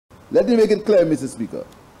Let me make it clear, Mr. Speaker.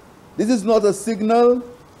 This is not a signal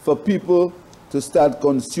for people to start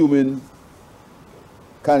consuming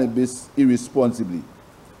cannabis irresponsibly,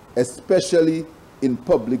 especially in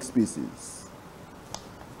public spaces.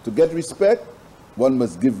 To get respect, one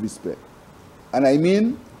must give respect. And I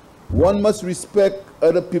mean, one must respect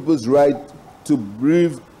other people's right to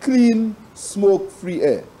breathe clean, smoke-free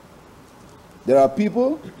air. There are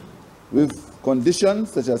people with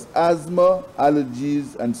conditions such as asthma,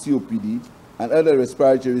 allergies, and COPD, and other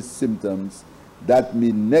respiratory symptoms that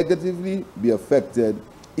may negatively be affected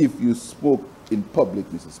if you smoke in public,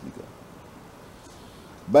 Mr. Speaker.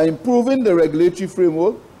 By improving the regulatory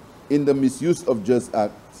framework in the Misuse of Drugs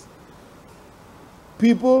Act,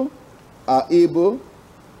 people are able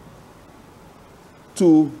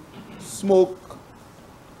to smoke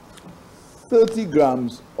 30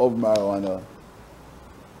 grams of marijuana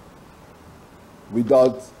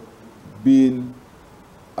without being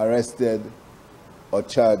arrested or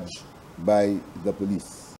charged by the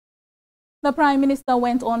police. The Prime Minister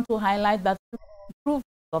went on to highlight that through improvement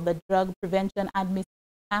of the Drug Prevention and Misuse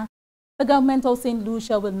Act, the government of St.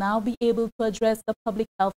 Lucia will now be able to address the public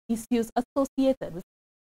health issues associated with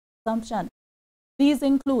consumption. These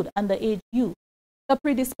include underage use, the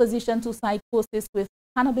predisposition to psychosis with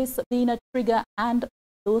cannabis being a trigger, and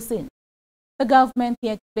dosing. The government, he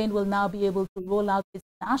explained, will now be able to roll out its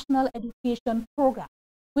national education program,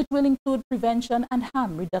 which will include prevention and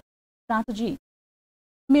harm reduction strategies.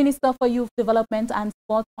 Minister for Youth Development and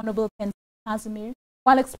Sport, Honorable Ken Casimir,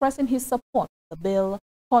 while expressing his support for the bill,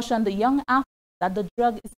 cautioned the young athletes that the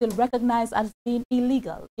drug is still recognized as being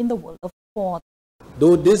illegal in the world of sport.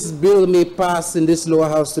 Though this bill may pass in this lower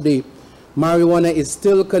house today, marijuana is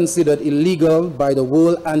still considered illegal by the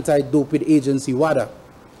World Anti-Doping Agency, WADA.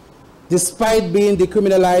 Despite being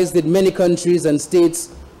decriminalized in many countries and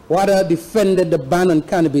states, WADA defended the ban on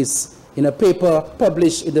cannabis in a paper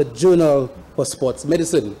published in the Journal for Sports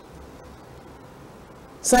Medicine.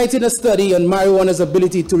 Citing a study on marijuana's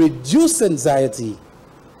ability to reduce anxiety,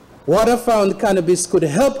 WADA found cannabis could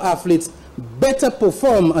help athletes better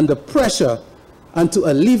perform under pressure and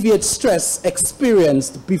to alleviate stress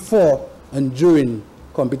experienced before and during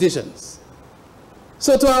competitions.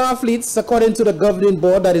 So to our athletes, according to the governing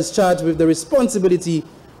board that is charged with the responsibility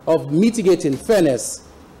of mitigating fairness,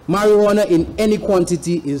 marijuana in any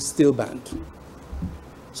quantity is still banned.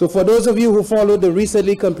 So for those of you who followed the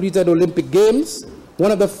recently completed Olympic Games,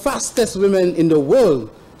 one of the fastest women in the world,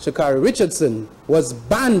 Sha'Carri Richardson, was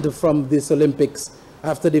banned from this Olympics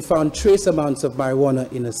after they found trace amounts of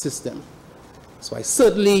marijuana in her system. So I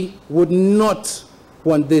certainly would not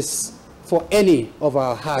want this for any of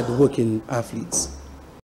our hard-working athletes.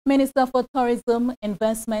 Minister for Tourism,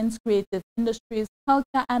 Investments, Creative Industries,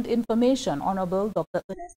 Culture and Information, Honorable Dr.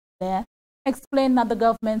 Pierre, explained that the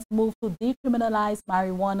government's move to decriminalize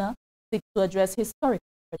marijuana seeks to address historical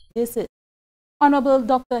prejudices. Honorable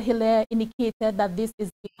Dr. Hilaire indicated that this is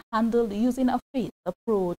being handled using a phased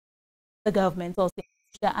approach. The government also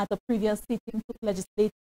at a previous sitting took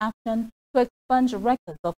legislative action to expunge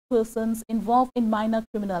records of persons involved in minor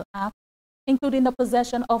criminal acts, including the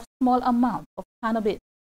possession of small amounts of cannabis.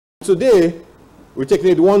 Today, we're taking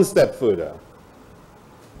it one step further.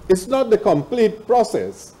 It's not the complete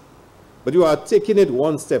process, but you are taking it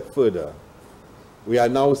one step further. We are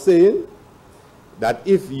now saying that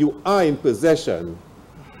if you are in possession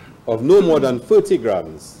of no more than 30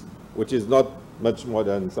 grams, which is not much more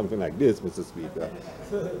than something like this, Mr. Speaker,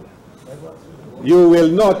 you will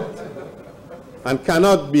not and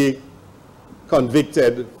cannot be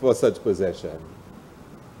convicted for such possession.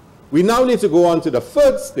 We now need to go on to the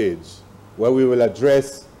third stage, where we will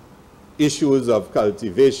address issues of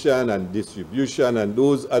cultivation and distribution and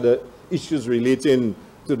those other issues relating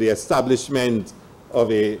to the establishment of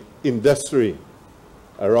an industry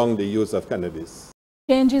around the use of cannabis.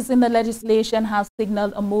 Changes in the legislation have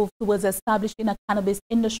signaled a move towards establishing a cannabis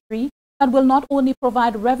industry that will not only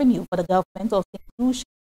provide revenue for the government of St. Lucia,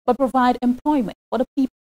 but provide employment for the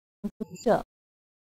people in the future.